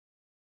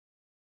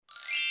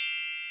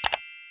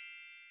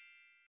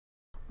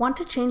Want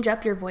to change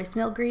up your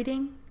voicemail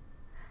greeting?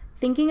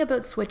 Thinking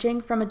about switching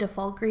from a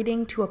default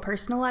greeting to a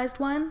personalized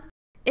one?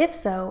 If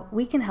so,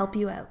 we can help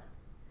you out.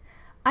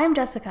 I'm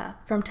Jessica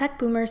from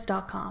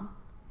techboomers.com.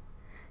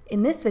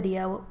 In this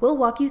video, we'll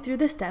walk you through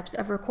the steps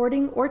of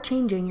recording or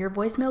changing your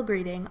voicemail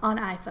greeting on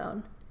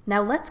iPhone.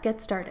 Now let's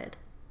get started.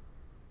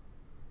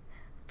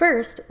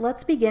 First,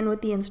 let's begin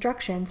with the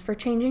instructions for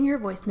changing your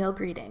voicemail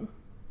greeting.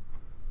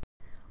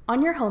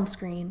 On your home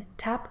screen,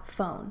 tap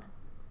Phone.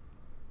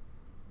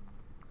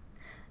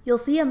 You'll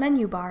see a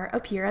menu bar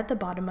appear at the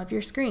bottom of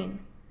your screen.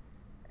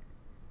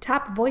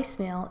 Tap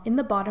Voicemail in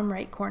the bottom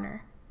right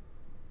corner.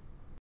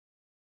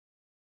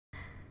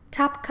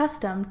 Tap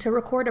Custom to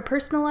record a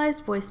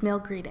personalized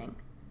voicemail greeting.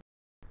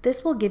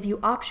 This will give you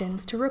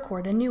options to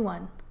record a new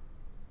one.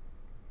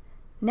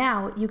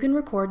 Now you can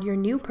record your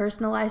new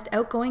personalized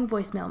outgoing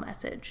voicemail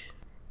message.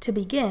 To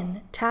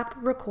begin, tap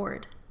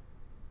Record.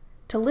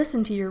 To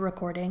listen to your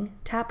recording,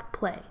 tap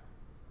Play.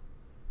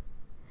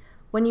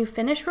 When you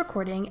finish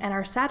recording and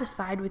are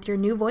satisfied with your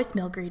new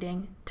voicemail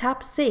greeting,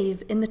 tap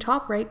Save in the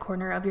top right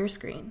corner of your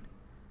screen.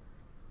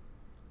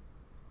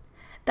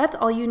 That's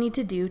all you need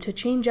to do to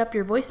change up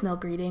your voicemail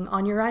greeting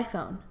on your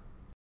iPhone.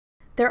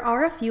 There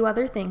are a few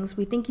other things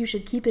we think you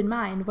should keep in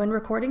mind when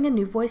recording a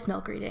new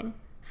voicemail greeting,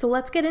 so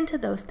let's get into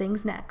those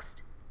things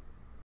next.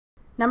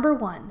 Number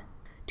 1.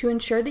 To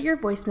ensure that your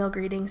voicemail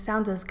greeting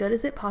sounds as good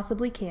as it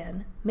possibly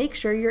can, make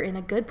sure you're in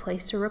a good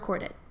place to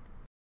record it.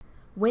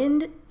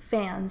 Wind,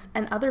 fans,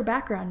 and other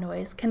background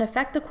noise can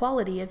affect the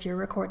quality of your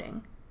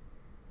recording.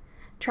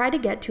 Try to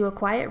get to a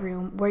quiet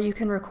room where you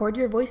can record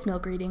your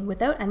voicemail greeting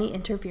without any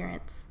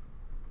interference.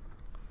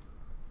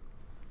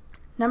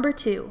 Number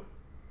 2.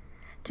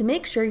 To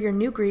make sure your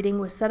new greeting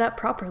was set up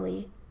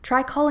properly,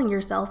 try calling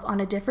yourself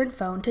on a different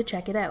phone to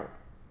check it out.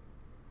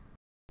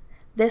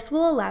 This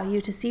will allow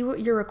you to see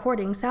what your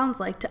recording sounds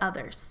like to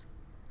others.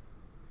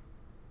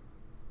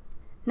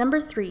 Number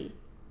 3.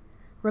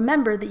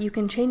 Remember that you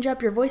can change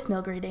up your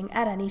voicemail greeting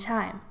at any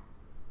time.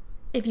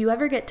 If you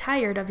ever get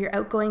tired of your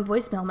outgoing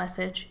voicemail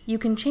message, you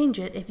can change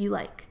it if you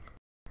like.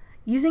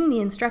 Using the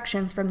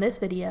instructions from this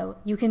video,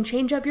 you can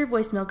change up your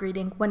voicemail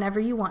greeting whenever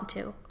you want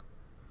to.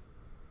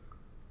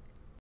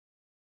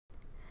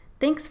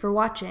 Thanks for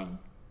watching.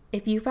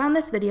 If you found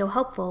this video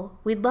helpful,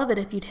 we'd love it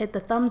if you'd hit the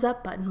thumbs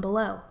up button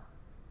below.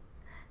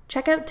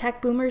 Check out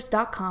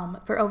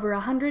techboomers.com for over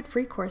 100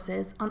 free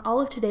courses on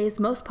all of today's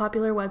most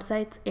popular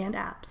websites and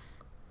apps.